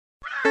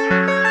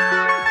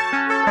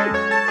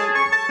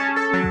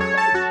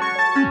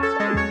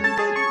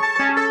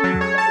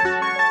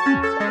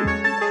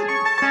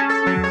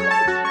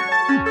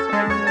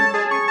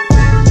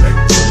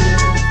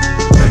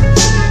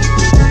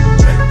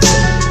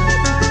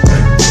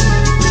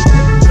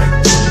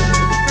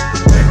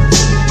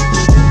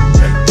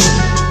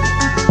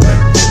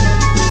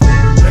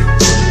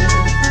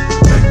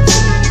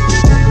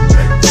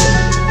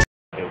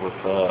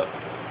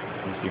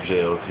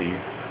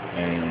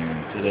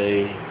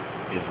today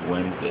is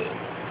Wednesday.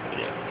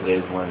 Yeah,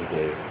 today's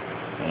Wednesday,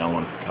 and I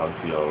want to talk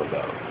to y'all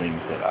about things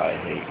that I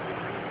hate.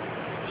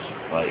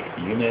 Like,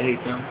 you may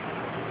hate them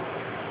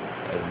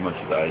as much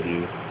as I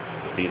do,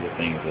 but these are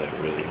things that I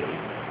really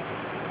hate.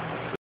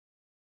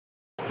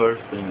 First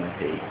thing I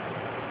hate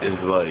is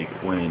like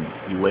when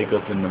you wake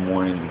up in the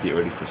morning to get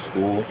ready for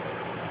school,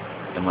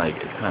 and like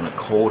it's kind of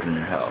cold in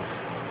your house,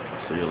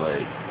 so you're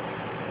like,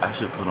 I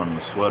should put on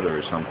a sweater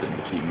or something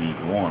to keep me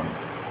warm.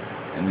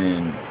 And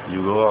then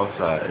you go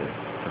outside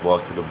to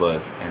walk to the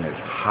bus, and it's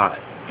hot,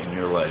 and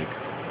you're like,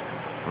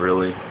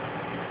 really?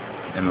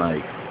 And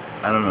like,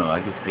 I don't know,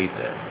 I just hate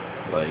that.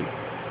 Like,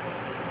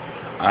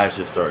 I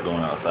should start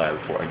going outside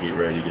before I get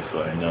ready, just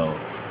so I know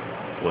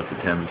what the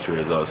temperature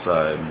is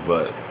outside,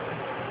 but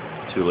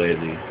too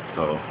lazy.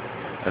 So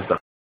that's the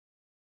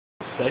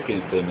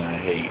second thing I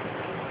hate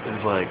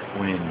is like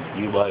when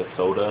you buy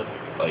soda,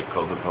 like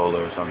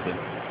Coca-Cola or something,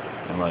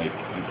 and like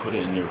you put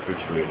it in your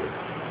refrigerator,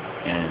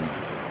 and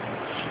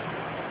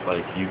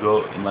like you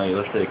go, and like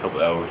let's say a couple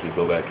hours, you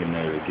go back in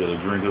there to get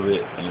a drink of it,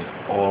 and it's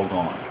all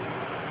gone,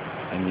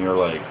 and you're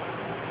like,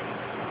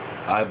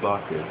 I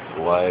bought this,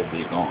 why is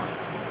it gone?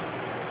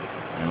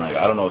 And like,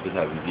 I don't know if this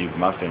happens to you, but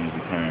my family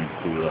be tearing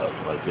food up.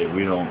 Like,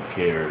 we don't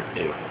care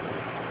if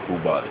who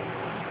bought it,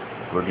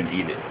 we're gonna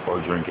eat it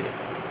or drink it.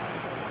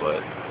 But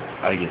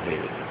I just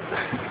hate it.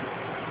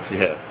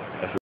 Yeah,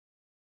 that's the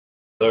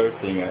third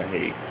thing I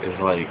hate is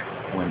like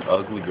when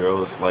ugly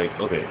girls, like,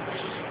 okay,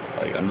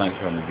 like I'm not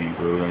trying to be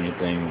rude or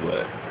anything,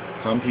 but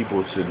some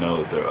people should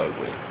know that they're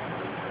ugly.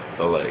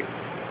 So like,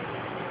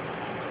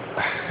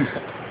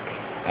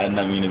 I did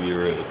not mean to be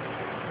rude,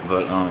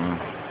 but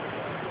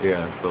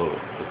yeah. So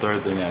the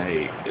third thing I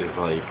hate is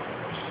like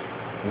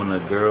when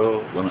an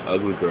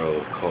ugly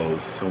girl calls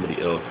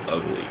somebody else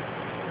ugly.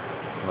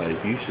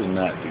 Like, you should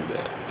not do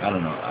that. I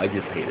don't know. I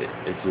just hate it.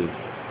 It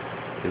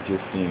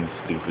just seems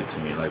stupid to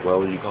me. Like, why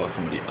would you call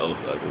somebody else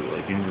ugly?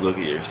 Like, you need to look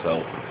at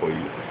yourself before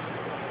you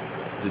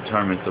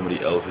determine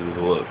somebody else's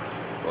look.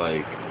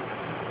 Like,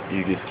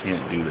 you just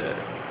can't do that.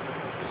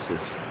 It's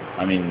just,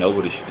 I mean,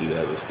 nobody should do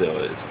that, but still,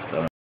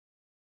 it's.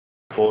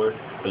 Fourth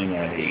thing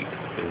I hate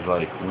is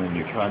like when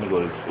you're trying to go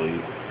to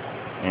sleep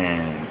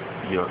and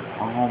you're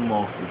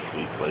almost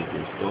asleep. Like,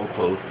 you're so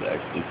close to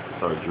actually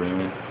start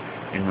dreaming,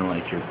 and then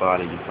like your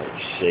body just like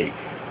shakes,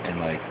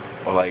 and like,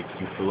 or like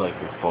you feel like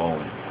you're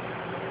falling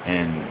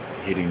and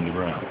hitting the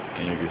ground,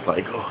 and you're just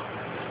like, oh,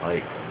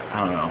 like, I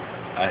don't know.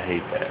 I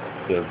hate that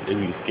because it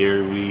be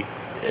scary me,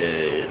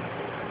 and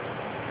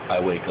I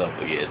wake up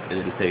again, and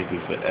it takes me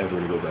forever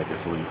to go back to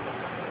sleep.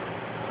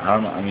 I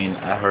don't know. I mean,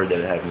 I heard that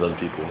it happens to other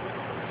people,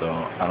 so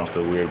I don't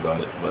feel weird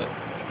about it, but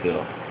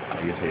still, I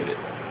just hate it.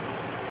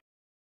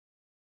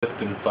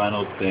 Fifth and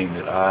final thing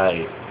that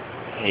I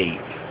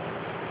hate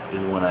is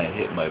when I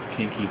hit my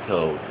pinky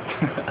toe.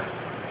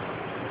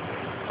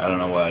 I don't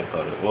know why I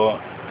thought it.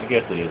 Well, I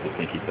guess it is a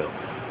pinky toe.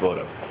 But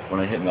whatever. When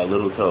I hit my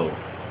little toe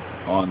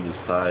on the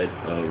side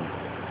of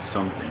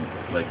something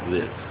like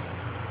this,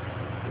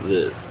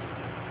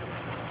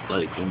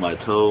 like when my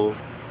toe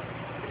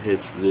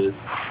hits this,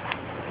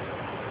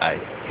 I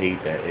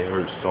hate that. It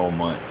hurts so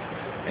much.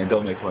 And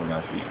don't make fun of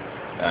my feet.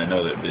 I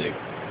know they're big,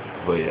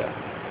 but yeah.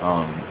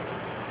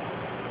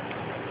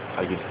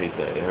 I just hate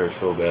that. It hurts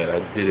so bad. I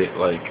did it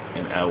like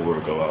an hour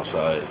ago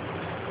outside.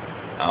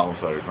 I almost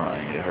started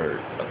crying. It hurt.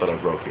 I thought I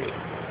broke it.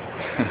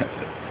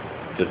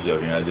 Just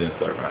joking. I didn't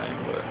start crying,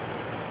 but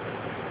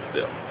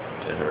still,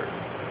 it hurt.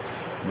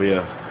 But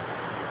yeah,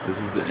 this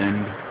is the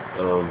end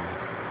of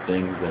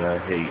things that I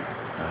hate.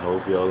 I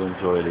hope y'all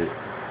enjoyed it.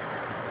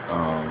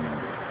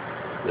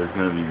 There's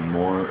gonna be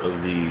more of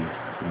these,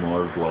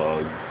 more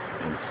vlogs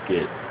and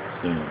skits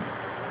soon.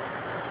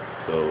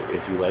 So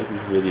if you like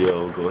this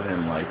video, go ahead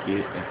and like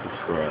it and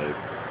subscribe.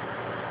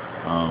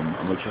 I'm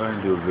gonna try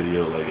and do a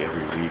video like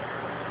every week,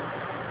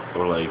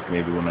 or like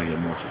maybe when I get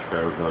more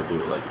subscribers, I'll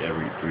do it like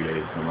every 3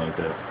 days, something like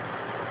that.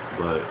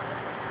 But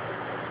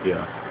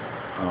yeah,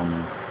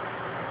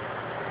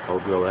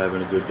 hope y'all are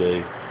having a good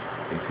day.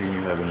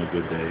 Continue having a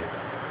good day.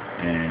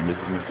 And this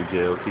is Mr.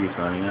 JLT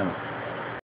signing out.